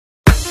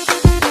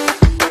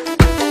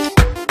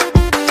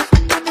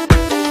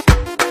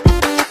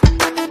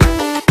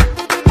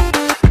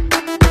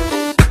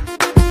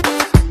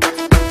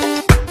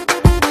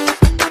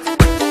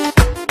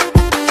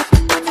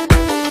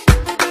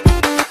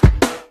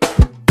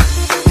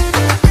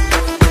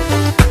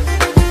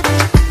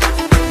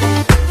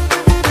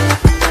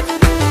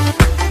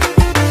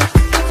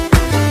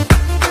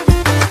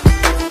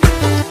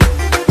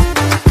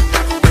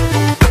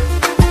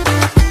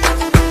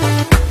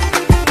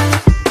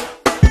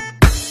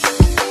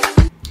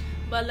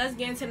But let's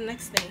get into the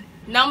next thing.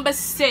 Number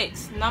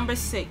six.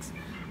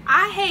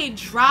 I hate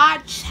dry,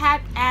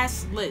 chapped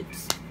ass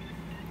lips.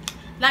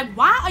 Like,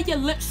 why are your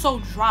lips so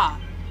dry?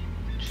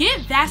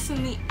 Get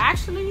Vaseline.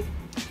 Actually,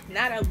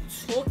 now that we're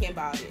talking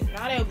about it,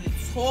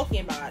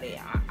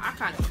 I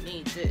kind of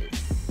need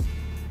this.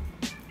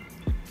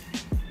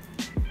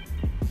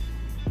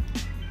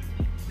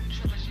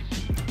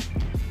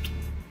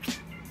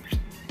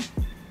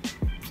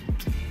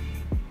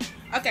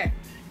 Okay.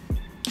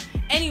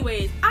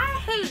 Anyways, I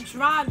hate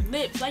dry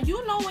lips. Like,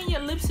 you know when your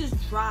lips is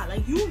dry.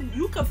 Like,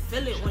 you can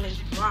feel it when it's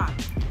dry.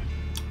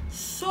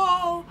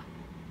 So,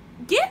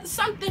 get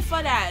something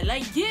for that.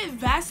 Like, get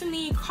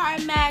Vaseline,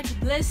 Carmax,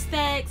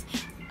 Blistex,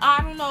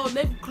 I don't know,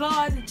 lip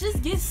gloss.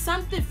 Just get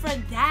something for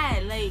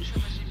that. Like,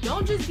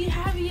 don't just be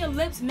having your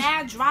lips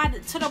mad dry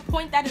to the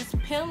point that it's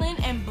peeling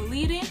and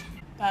bleeding.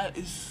 That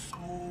is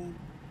so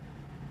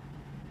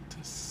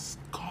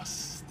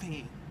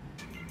disgusting.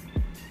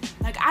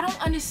 Like, I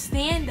don't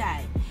understand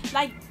that.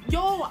 Like,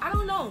 yo, I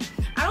don't know.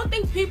 I don't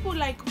think people,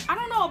 like, I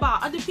don't know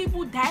about other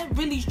people. That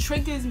really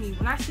triggers me.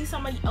 When I see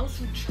somebody else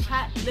who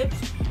chapped lips,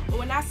 or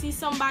when I see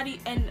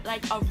somebody and,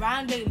 like,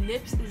 around their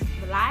lips is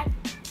black,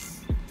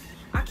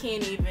 I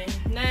can't even.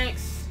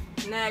 Next.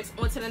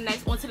 On to the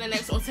next.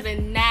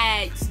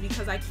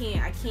 Because I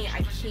can't.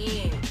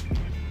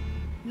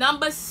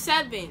 Number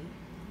 7.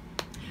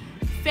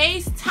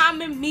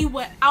 FaceTiming me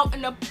without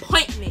an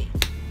appointment.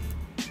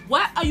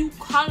 What are you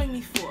calling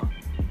me for?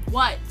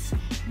 What?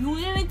 You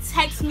didn't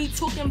text me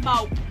talking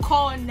about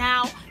call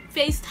now,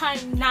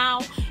 FaceTime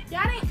now.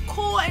 Y'all didn't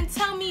call and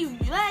tell me,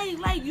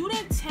 like you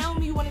didn't tell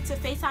me you wanted to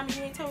FaceTime me.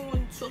 You didn't tell me you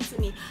wanted to talk to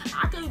me.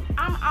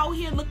 I'm out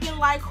here looking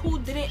like who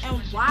did it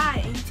and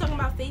why. And you talking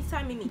about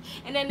FaceTiming me.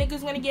 And then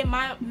niggas gonna get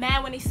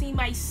mad when they see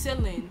my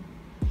ceiling.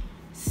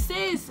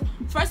 Sis,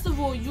 first of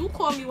all, you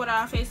called me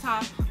without a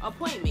FaceTime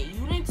appointment.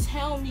 You didn't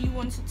tell me you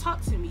wanted to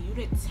talk to me. You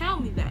didn't tell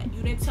me that.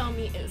 You didn't tell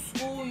me in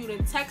school. You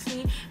didn't text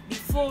me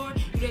before.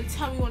 You didn't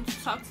tell me you wanted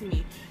to talk to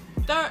me.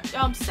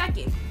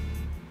 Second,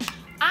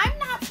 I'm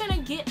not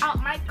finna get out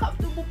my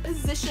comfortable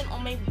position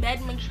on my bed,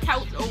 my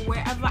couch, or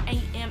wherever I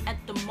am at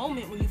the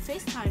moment when you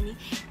FaceTime me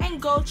and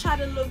go try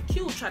to look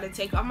cute, try to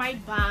take off my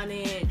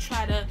bonnet,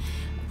 try to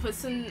put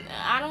some,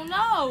 I don't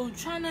know,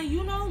 trying to,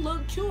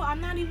 look cute.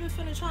 I'm not even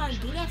finna try and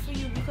do that for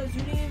you because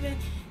you didn't even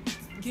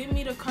give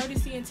me the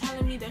courtesy and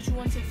telling me that you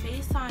want to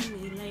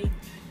FaceTime me. Like,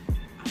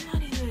 I'm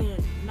not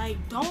even, like,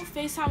 don't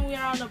FaceTime me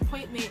without an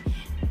appointment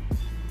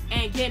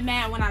and get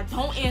mad when I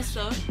don't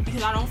answer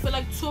because I don't feel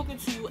like talking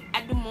to you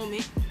at the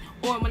moment,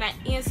 or when I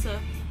answer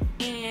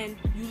and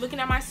you looking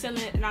at my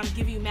ceiling and I'm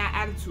giving you mad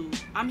attitude.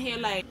 I'm here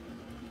like,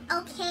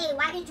 okay,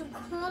 why did you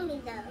call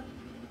me though?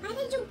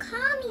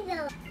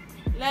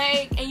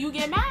 Like, and you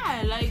get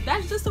mad. Like,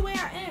 that's just the way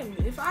I am.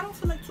 If I don't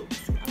feel like talking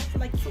to you,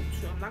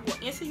 I'm not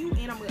gonna answer you,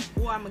 and I'm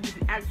gonna give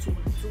you attitude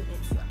when I do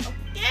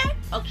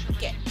answer.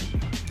 Okay.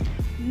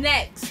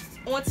 Next.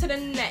 On to the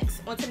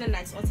next.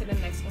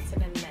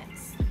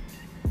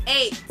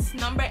 8.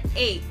 Number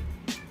 8.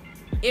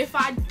 If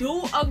I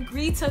do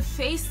agree to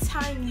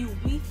FaceTime you,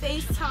 we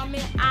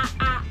FaceTiming.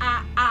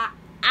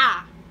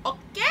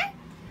 Okay?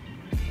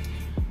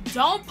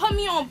 Don't put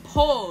me on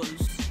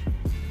pause.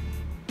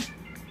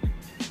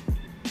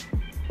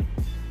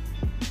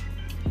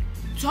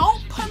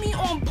 Don't put me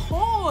on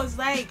pause.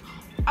 Like,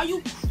 are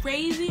you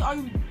crazy? Are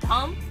you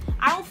dumb?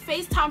 I don't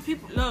FaceTime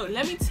people. No,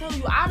 let me tell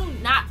you, I do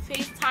not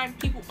FaceTime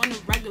people on the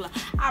regular.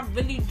 I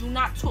really do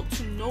not talk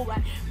to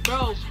nobody.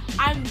 Bro,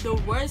 I'm the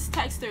worst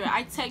texter.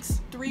 I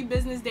text 3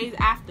 business days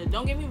after.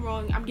 Don't get me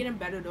wrong. I'm getting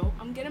better, though.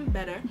 I'm getting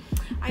better.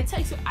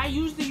 I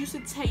usually used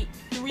to take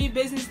 3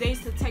 business days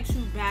to text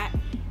you back.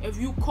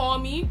 If you call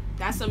me,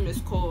 that's a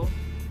missed call.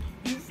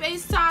 You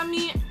FaceTime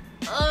me,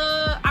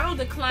 I don't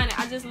decline it.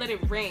 I just let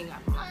it ring.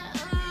 I'm like,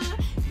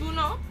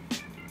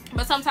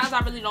 But sometimes I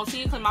really don't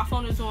see it because my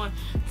phone is on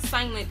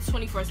silent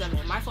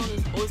 24/7. My phone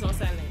is always on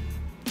silent.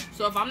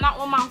 So if I'm not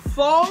on my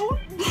phone,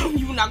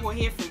 you're not gonna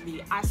hear from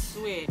me. I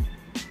swear.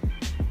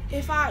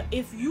 If I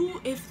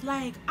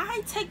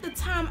take the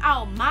time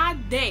out my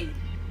day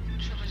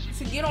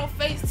to get on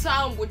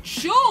FaceTime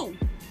with you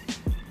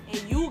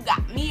and you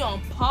got me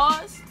on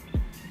pause,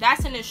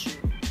 that's an issue.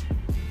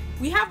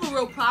 We have a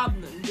real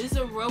problem. This is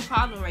a real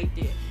problem right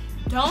there.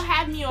 Don't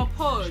have me on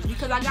pause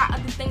because I got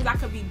other things I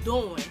could be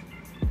doing.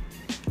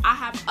 I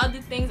have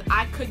other things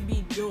I could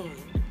be doing.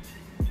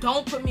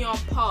 Don't put me on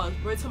pause.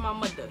 Word to my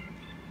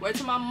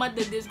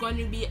mother, there's going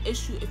to be an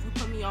issue if you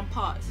put me on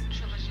pause.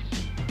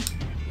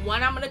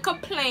 One, I'm going to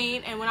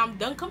complain, and when I'm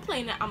done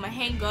complaining, I'm going to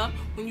hang up.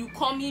 When you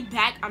call me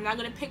back, I'm not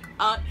going to pick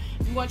up.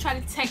 You're going to try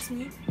to text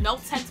me. No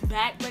text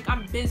back. Like,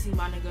 I'm busy,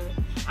 my nigga.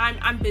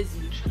 I'm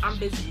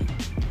busy.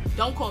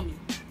 Don't call me.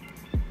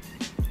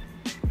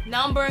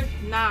 Number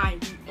 9.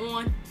 We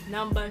on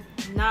number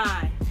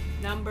 9.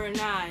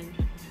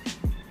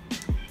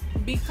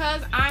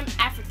 Because I'm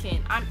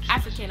African, I'm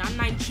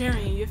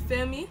Nigerian, you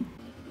feel me?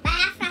 But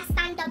after I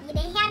stand up, you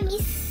didn't hear me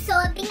so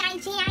big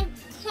Nigerian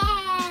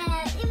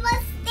care. It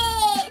was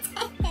it.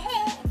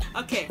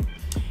 Okay,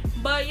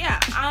 but yeah,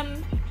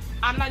 I'm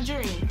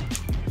Nigerian.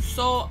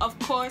 So of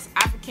course,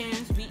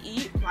 Africans, we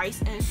eat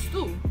rice and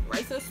stew.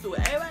 Rice and stew.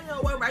 Everybody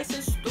know what rice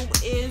and stew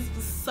is.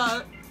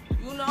 So,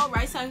 you know,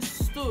 rice and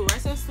stew.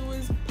 Rice and stew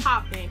is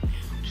popping.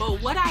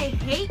 But what I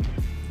hate,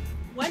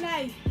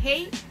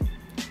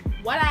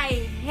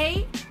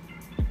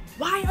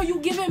 why are you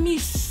giving me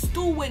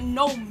stew with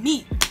no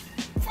meat?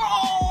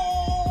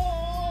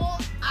 Oh,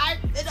 I'm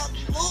gonna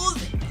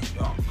lose it.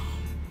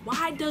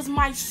 Why does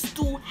my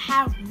stew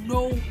have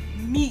no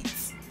meat?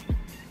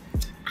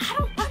 I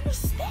don't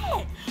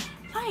understand.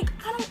 Like,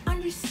 I don't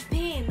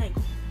understand. Like,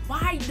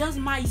 why does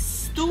my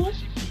stew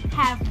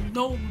have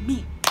no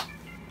meat?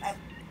 Like,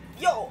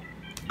 yo,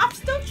 I'm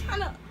still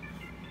trying to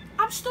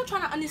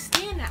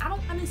understand that. I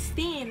don't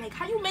understand. Like,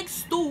 how you make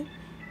stew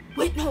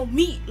with no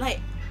meat?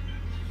 Like,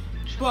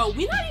 bro,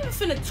 we not even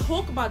finna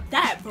talk about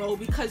that, bro,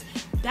 because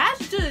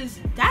that's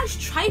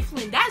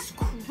trifling. That's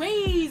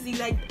crazy.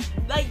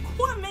 Like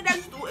whoever made that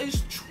stew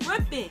is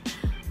tripping.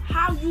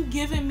 How you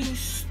giving me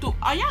stew?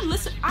 Are y'all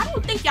listening? I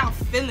don't think y'all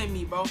feeling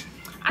me, bro.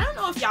 I don't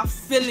know if y'all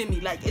feeling me.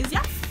 Like, is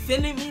y'all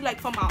feeling me?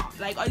 Like, from my,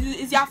 like,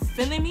 is y'all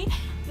feeling me?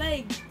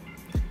 Like,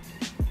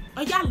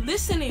 are y'all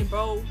listening,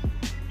 bro?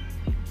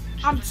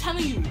 I'm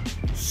telling you,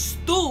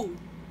 stew.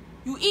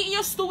 You eating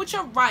your stew with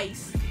your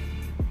rice,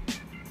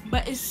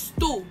 but it's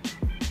stew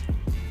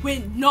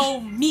with no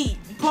meat,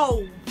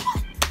 bro.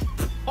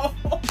 What?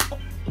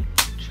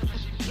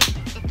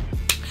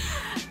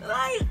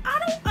 Like, I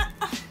don't.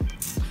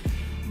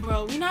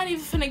 Bro, we're not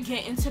even finna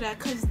get into that,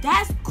 cause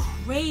that's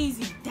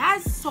crazy.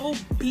 That's so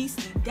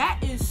beastly. That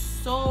is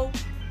so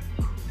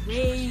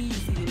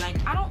crazy. Like,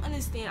 I don't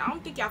understand. I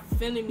don't think y'all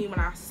feeling me when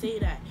I say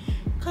that,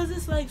 cause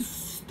it's like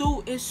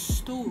stew is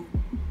stew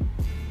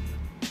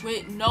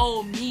with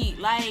no meat.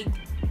 Like,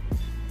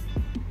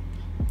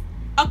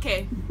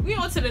 okay, we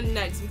on to the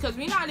next, because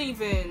we not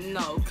even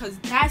cause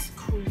that's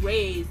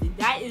crazy.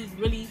 That is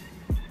really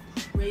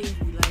crazy.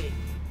 Like,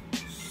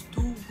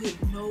 stew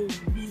with no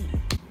meat.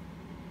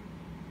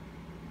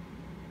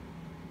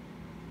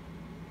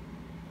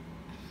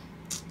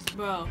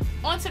 Bro,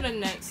 on to the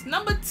next.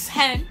 Number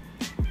 10.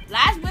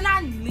 Last but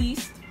not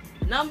least,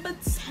 number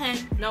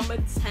 10.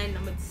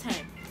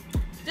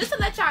 Just to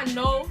let y'all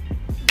know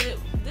that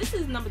this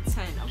is number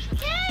 10,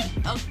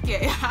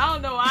 okay? I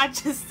don't know why I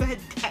just said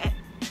that.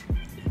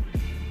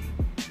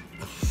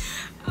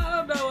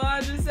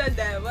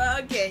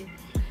 But okay.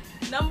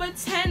 Number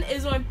 10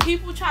 is when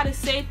people try to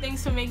say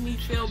things to make me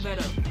feel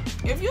better.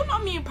 If you know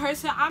me in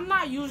person, I'm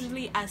not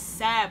usually a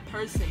sad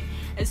person,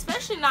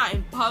 especially not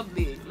in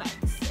public. Like,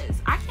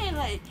 sis, I can't,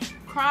 like,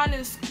 crying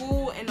in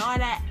school and all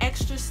that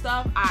extra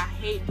stuff. I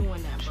hate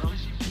doing that, bro.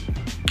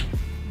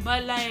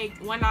 But, like,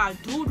 when I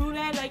do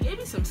that, like, it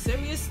be some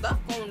serious stuff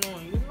going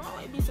on, you know?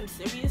 It be some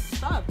serious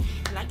stuff.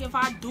 And, like, if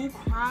I do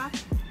cry,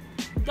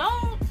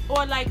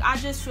 or like I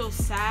just feel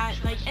sad,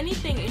 like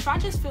anything, if I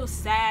just feel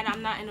sad,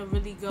 I'm not in a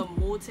really good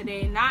mood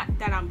today, not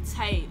that I'm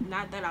tight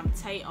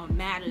or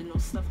mad or no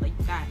stuff like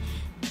that,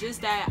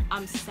 just that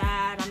I'm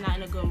sad, I'm not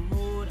in a good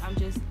mood, I'm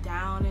just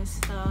down and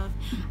stuff.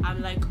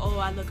 I'm like, oh,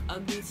 I look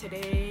ugly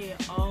today,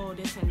 oh,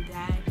 this and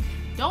that.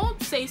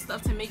 Don't say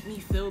stuff to make me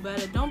feel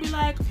better. Don't be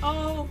like,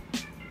 oh,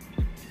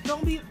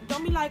 don't be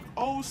like,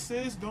 oh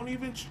sis, don't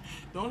even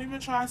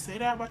try to say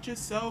that about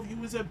yourself. You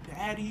was a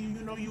baddie,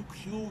 you know, you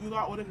cute, you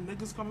got all the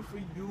niggas coming for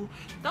you.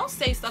 Don't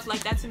say stuff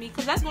like that to me,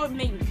 because that's gonna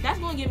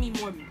get me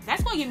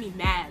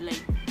mad.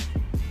 Like,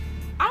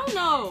 I don't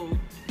know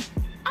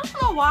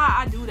why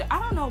I do that. I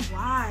don't know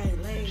why.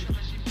 Like,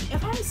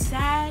 if I'm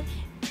sad,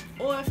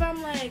 or if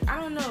I'm like,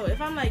 I don't know,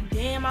 if I'm like,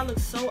 damn, I look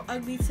so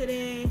ugly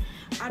today,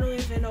 I don't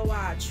even know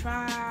why I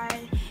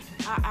tried.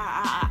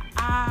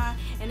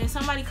 And then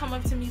somebody come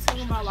up to me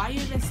talking about, why you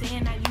even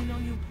saying that, you know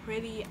you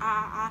pretty,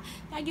 that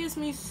gets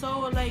me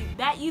so, like,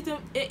 that either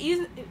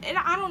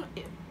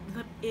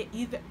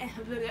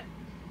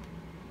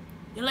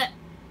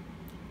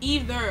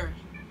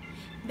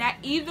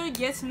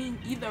gets me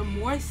either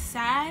more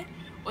sad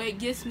or it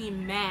gets me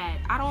mad.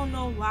 I don't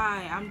know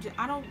why.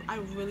 I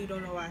really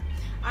don't know why.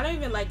 I don't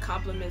even like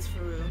compliments,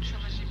 for real.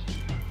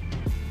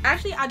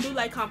 Actually, I do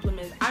like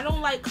compliments. I don't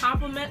like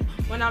compliments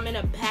when I'm in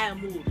a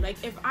bad mood. Like,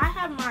 if I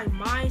have my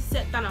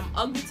mindset that I'm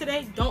ugly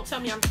today, don't tell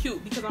me I'm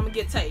cute, because I'm gonna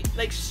get tight.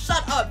 Like,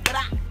 shut up. But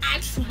I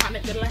actually want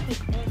it. Like,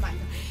 oh my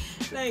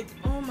god. Like,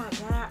 oh my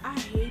god, I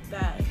hate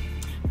that.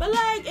 But,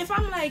 like, if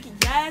I'm like,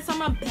 yes,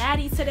 I'm a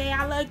baddie today,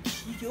 I look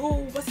cute,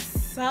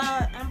 what's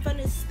up? I'm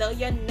finna steal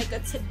your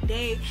nigga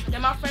today.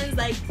 Then my friend's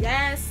like,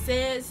 yes,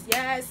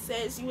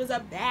 sis, you was a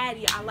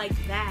baddie. I like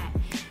that.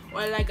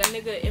 Or like a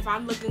nigga, if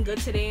I'm looking good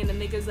today and the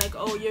nigga's like,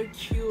 oh, you're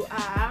cute,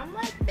 I'm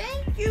like,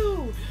 thank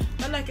you.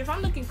 But like, if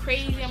I'm looking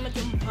crazy, I'm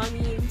looking bummy,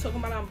 and you talking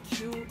about I'm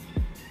cute,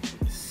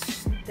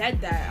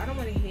 that I don't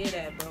want to hear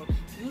that, bro.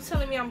 You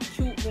telling me I'm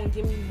cute gonna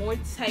give me more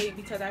tight,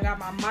 because I got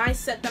my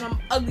mindset that I'm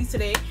ugly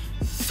today.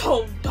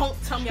 So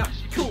don't tell me I'm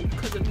cute,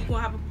 because we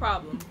gonna have a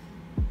problem.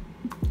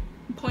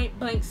 Point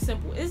blank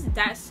simple. It's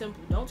that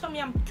simple. Don't tell me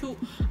I'm cute.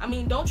 I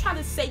mean, don't try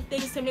to say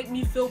things to make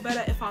me feel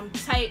better if I'm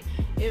tight,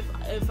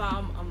 if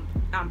I'm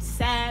I'm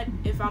sad,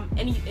 if I'm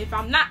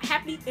not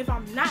happy, if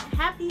I'm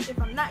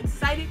not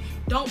excited,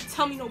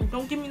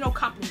 don't give me no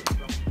compliments,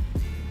 bro.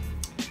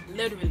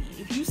 Literally,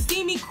 if you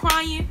see me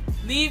crying,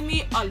 leave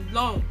me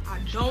alone. I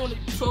don't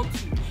want to talk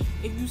to you.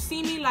 If you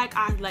see me like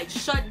I like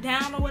shut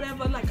down or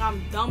whatever, like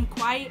I'm dumb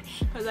quiet,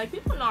 cause like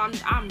people know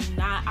I'm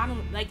not. I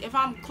don't like if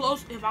I'm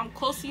close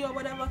to you or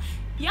whatever.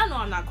 Y'all know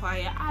I'm not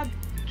quiet.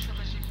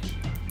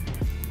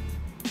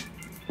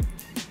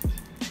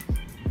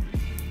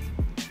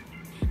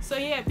 So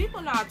yeah,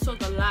 people know I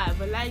talk a lot,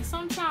 but like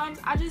sometimes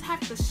I just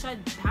have to shut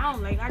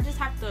down. Like I just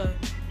have to,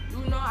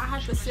 I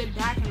have to sit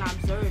back and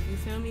observe. You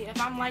feel me? If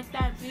I'm like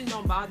that, please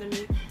don't bother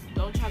me.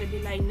 Don't try to be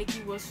like,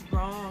 Nikki, what's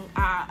wrong?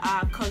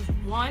 Cause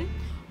one,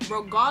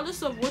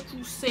 regardless of what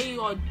you say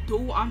or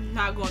do, I'm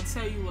not gonna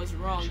tell you what's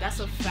wrong. That's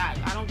a fact.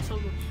 I'm not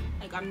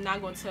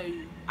gonna tell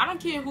you. I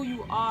don't care who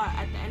you are.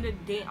 At the end of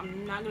the day,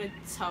 I'm not gonna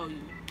tell you.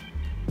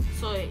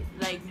 So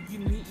like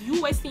you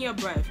wasting your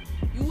breath.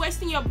 You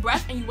wasting your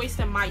breath and you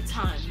wasting my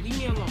time. Leave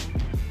me alone.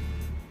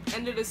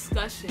 End of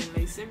discussion.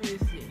 Like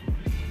seriously.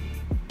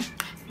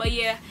 But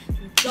yeah,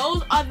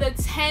 those are the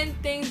 10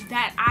 things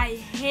that I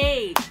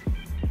hate.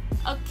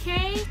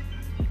 Okay?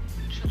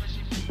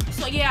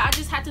 So yeah, I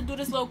just had to do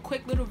this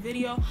quick little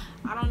video.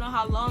 I don't know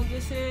how long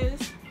this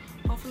is.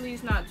 Hopefully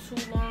it's not too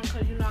long,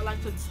 because I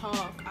like to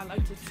talk.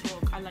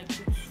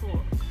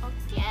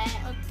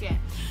 Okay.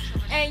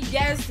 And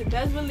yes,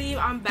 best believe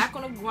I'm back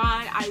on the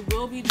grind. I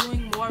will be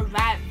doing more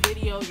rap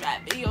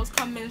videos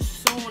coming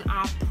soon.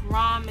 I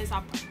promise.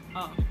 I'm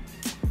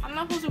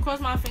not supposed to cross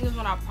my fingers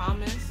when I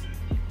promise.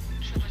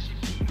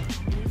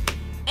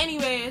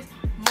 Anyways,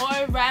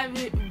 more rap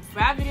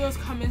videos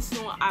coming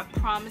soon. I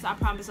promise. I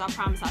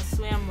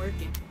swear I'm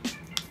working.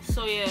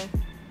 So yeah,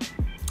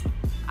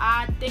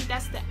 I think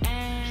that's the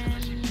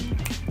end.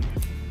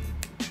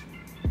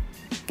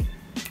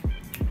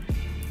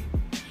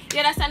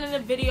 Yeah, that's the end of the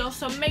video.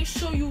 So make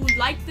sure you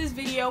like this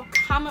video,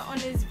 comment on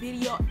this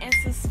video, and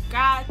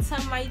subscribe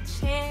to my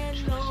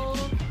channel.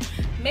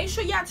 Make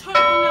sure y'all turn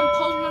on the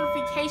post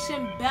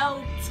notification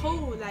bell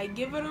too. Like,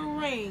 give it a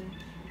ring.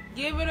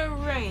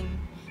 Ring.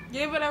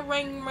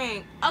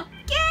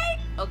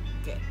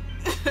 Okay.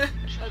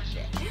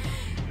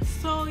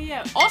 So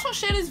yeah, also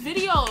share this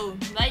video.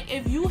 Like,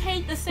 if you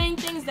hate the same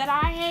things that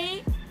I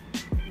hate,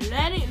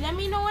 let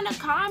me know in the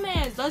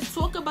comments. Let's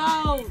talk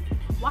about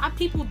why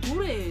people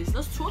do this.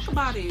 Let's talk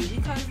about it,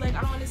 because like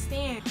I don't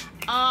understand.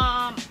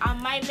 I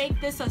might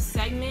make this a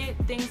segment,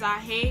 things I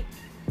hate,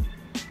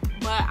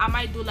 but I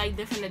might do like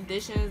different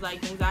editions,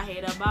 like things I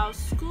hate about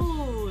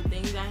school,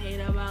 things I hate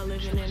about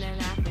living in an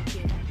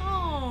African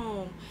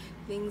home,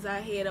 things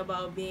I hate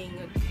about being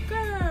a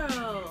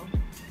girl,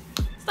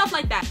 stuff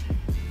like that.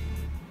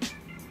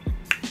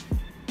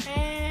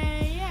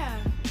 And yeah,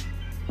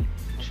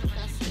 I think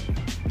that's it.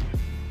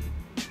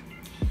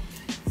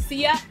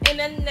 See ya in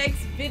the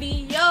next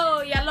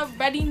video. Y'all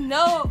already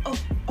know.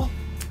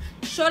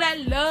 Show that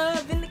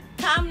love in the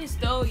comments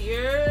though.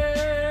 Yeah.